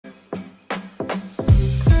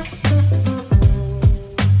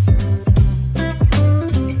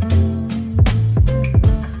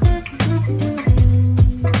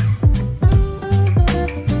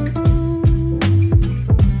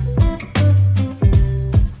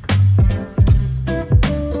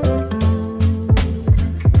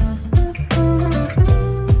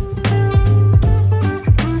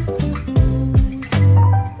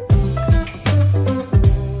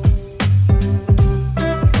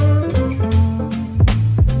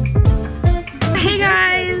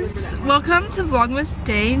Welcome to Vlogmas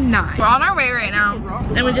Day 9. We're on our way right now,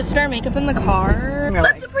 and we just did our makeup in the car.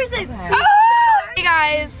 Let's present. Hey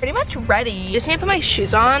guys, pretty much ready. Just need to put my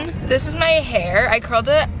shoes on. This is my hair. I curled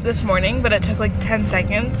it this morning, but it took like 10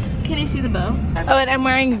 seconds. Can you see the bow? Oh, and I'm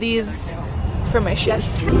wearing these for my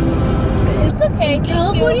shoes. It's okay.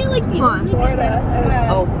 California, like Florida.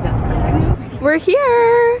 Oh, that's perfect. We're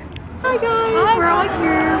here. Hi guys, we're all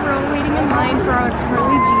here. We're all waiting in line for our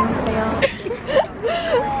curly jean sale.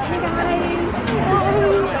 Hey guys.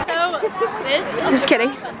 So this is Just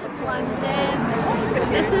kidding. London.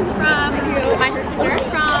 This is from my sister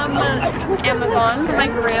from Amazon, from my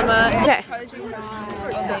grandma. Okay.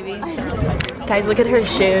 Oh baby. Guys, look at her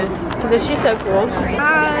shoes. Isn't she so cool?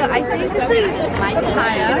 I think this is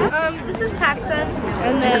Kaya. This is Paxton.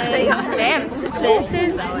 And then Vans. This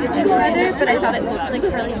is Stitching Leather, but I thought it looked like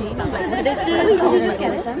curly jeans.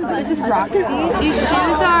 This is Roxy. These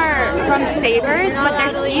shoes are from Savers, but they're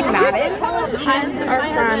Steve Madden. Pants are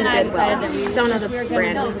from Goodwill. Don't know the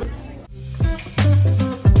brand.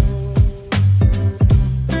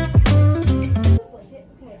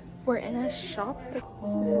 We're in a shop. This is the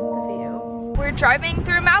view. We're driving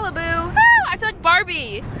through Malibu. Oh, I feel like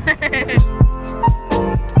Barbie.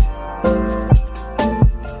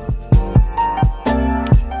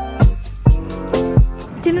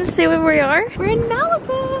 Didn't say where we are. We're in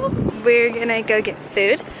Malibu. We're gonna go get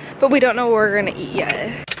food, but we don't know what we're gonna eat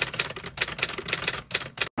yet.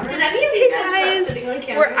 Hey guys,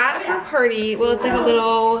 we're at her party. Well, it's like a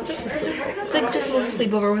little, it's like just a little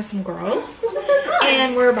sleepover with some girls,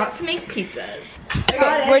 and we're about to make pizzas.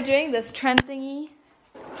 We're doing this trend thingy.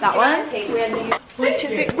 That one.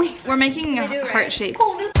 We're making heart shapes.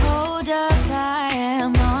 Hold up, I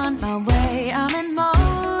am on my way. I'm in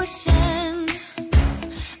motion.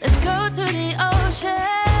 Let's go to the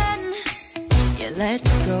ocean. Yeah,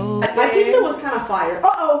 let's go. My pizza was kind of fire.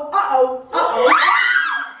 Uh-oh.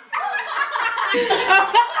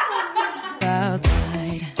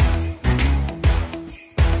 Outside,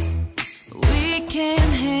 we can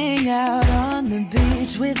hang out on the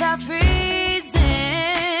beach without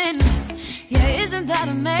freezing. Yeah, isn't that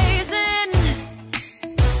amazing?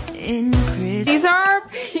 In Christmas. These are our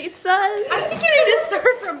pizzas. I think you need to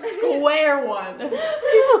start from square one. I don't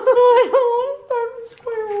want to start from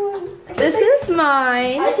square one. This is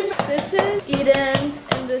mine. This is Eden's,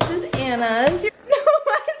 and this is Anna's.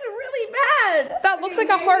 That looks like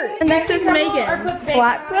a heart. And this is Megan's.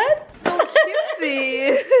 Flatbread? So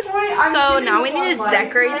cutesy. So now we need to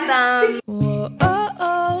decorate them. Whoa, oh,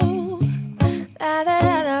 oh. La, da,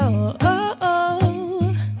 da, da, oh,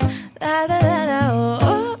 oh. La, da, da, da,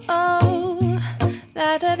 oh, oh.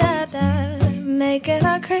 La, da, da, da. Making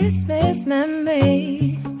our Christmas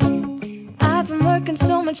memories. I've been working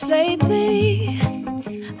so much lately,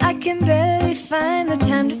 I can barely find the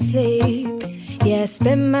time to sleep. Yeah, I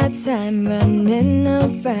spend my time running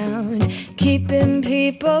around, keeping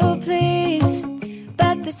people pleased.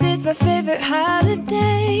 But this is my favorite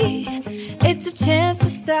holiday. It's a chance to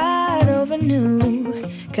start over new,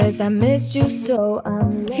 'cause I missed you so.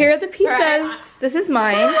 Here are the pizzas. This is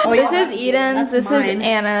mine. This is Eden's. This is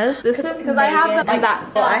Anna's. This is because I have the, and that's.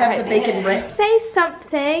 Well, I have the bacon wrap. Say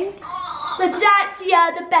something. The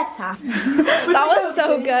dirtier, the better. That was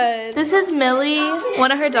so good. This is Millie, one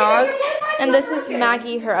of her dogs, and this is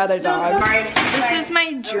Maggie, her other dog. This is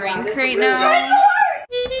my drink right now.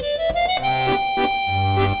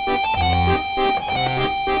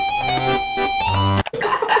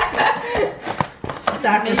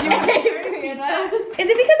 Is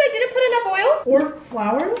it because I didn't put enough oil? Or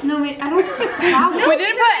flour? No, wait, I don't think flour. We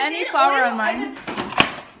didn't put any flour on mine.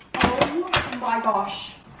 Oh my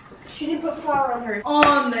gosh. She didn't put flour on hers.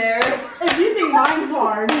 On there. If you think mine's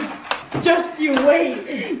hard, just you wait.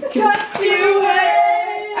 Just you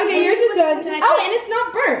wait. Okay, yours is done. Oh, and it's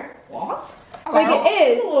not burnt. What? Like it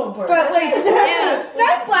is, It's a little burnt. but like, yeah,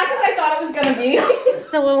 not as black as I thought it was gonna be.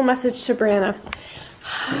 A little message to Brianna.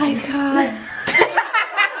 Hi, God.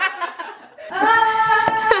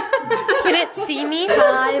 Can it see me?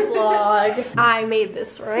 Hi, vlog. I made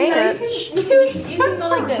this ranch. You can go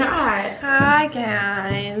like this. Hi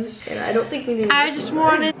guys. And I don't think we need. I just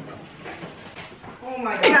wanted. Oh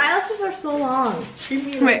my god. Your eyelashes are so long.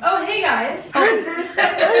 Wait. Oh, hey guys.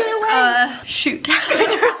 Shoot.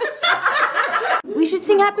 We should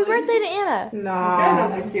sing happy birthday to Anna.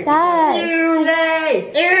 No. Yes.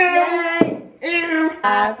 Yay!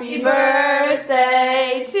 Happy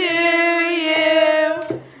birthday to you.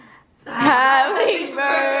 Happy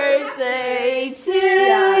birthday to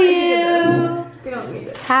you. We don't need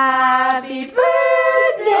it. Happy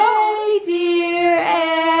birthday, dear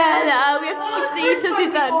Anna. We have to keep singing till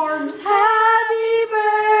she's done. Happy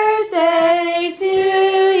birthday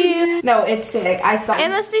No, it's sick. I saw.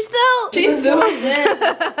 Anna, stay still. She's zoomed in.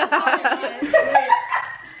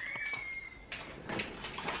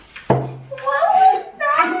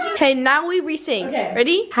 Okay, now we re-sing. Okay.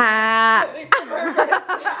 Ready?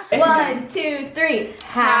 1, 2, 3.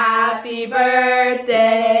 Happy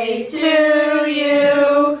birthday to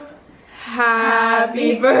you.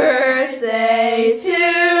 Happy birthday to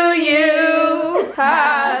you.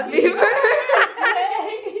 Happy birthday.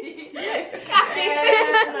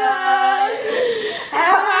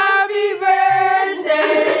 Happy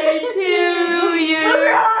birthday to you.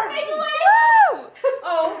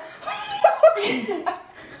 Oh.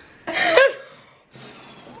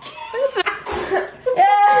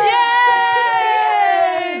 Yay!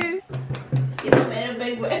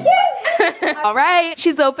 All right,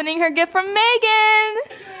 she's opening her gift from Megan.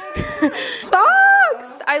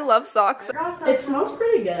 Socks! I love socks. It smells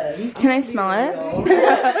pretty good. Can I smell it?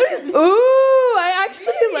 Ooh, I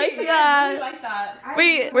actually like that. like that.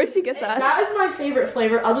 Wait, where'd she get that? That is my favorite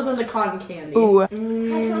flavor other than the cotton candy. Ooh. Oh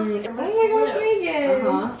my gosh, Megan.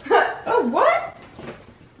 Oh, what?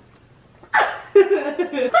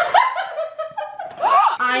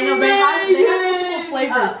 I know, they have multiple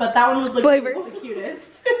flavors, but that one was like the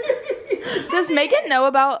cutest. Does Megan know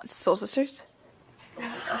about Soul Sisters?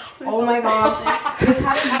 Oh my gosh. We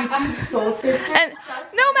have a YouTube Soul Sister. And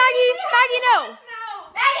no, Maggie, no.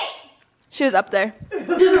 Maggie. She was up there.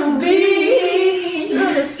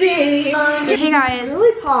 Hey guys.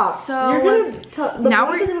 Really pop. So now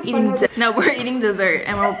we're eating dessert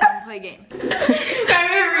and we're gonna play games. I'm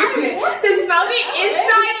gonna read it. To smell the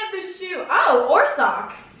inside of the shoe. Oh, or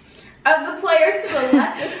sock. Of the player to the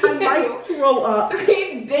left. I might throw up.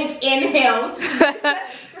 3 big inhales. Give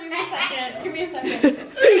me a second.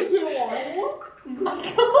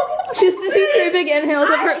 She has to do 3 big inhales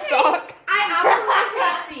of her sock. I'm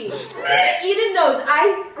happy. Eden knows.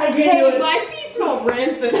 I can't do it. My feet smell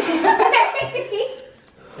rancid. Go ahead.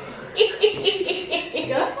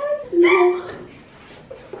 No.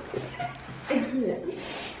 I can't.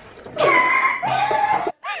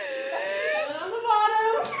 On the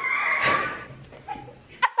bottom.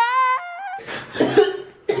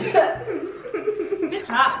 It's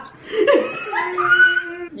hot.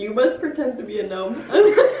 You must pretend to be a gnome.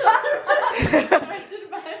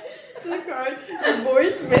 To the card, your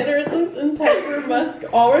voice, mannerisms, and temper must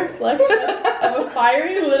all reflect of a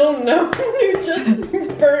fiery little gnome who just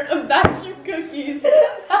burnt a batch of cookies.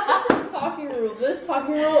 Talking rule. This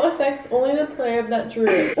talking rule affects only the player of that drew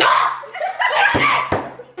it.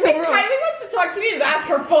 If Kylie wants to talk to me, just ask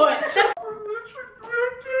her foot.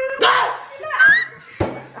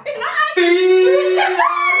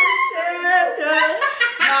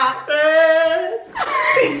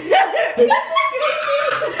 A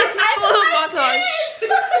little montage.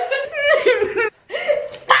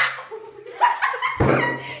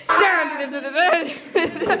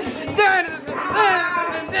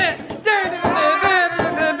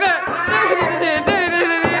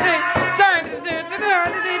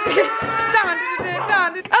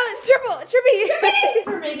 Oh, trippy.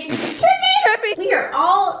 We're making trippy. We are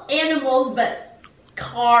all animals, but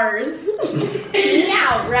cars.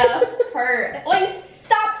 Meow, rough, purr, oink,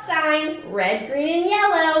 stop sign, red, green, and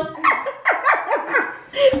yellow.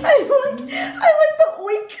 I like the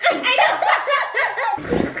oink.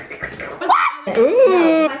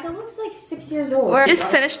 Ooh. Michael looks like 6 years old. We just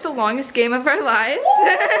finished the longest game of our lives.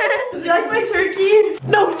 Do you like my turkey?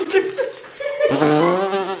 No, this is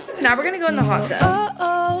Now we're gonna go in the hot tub.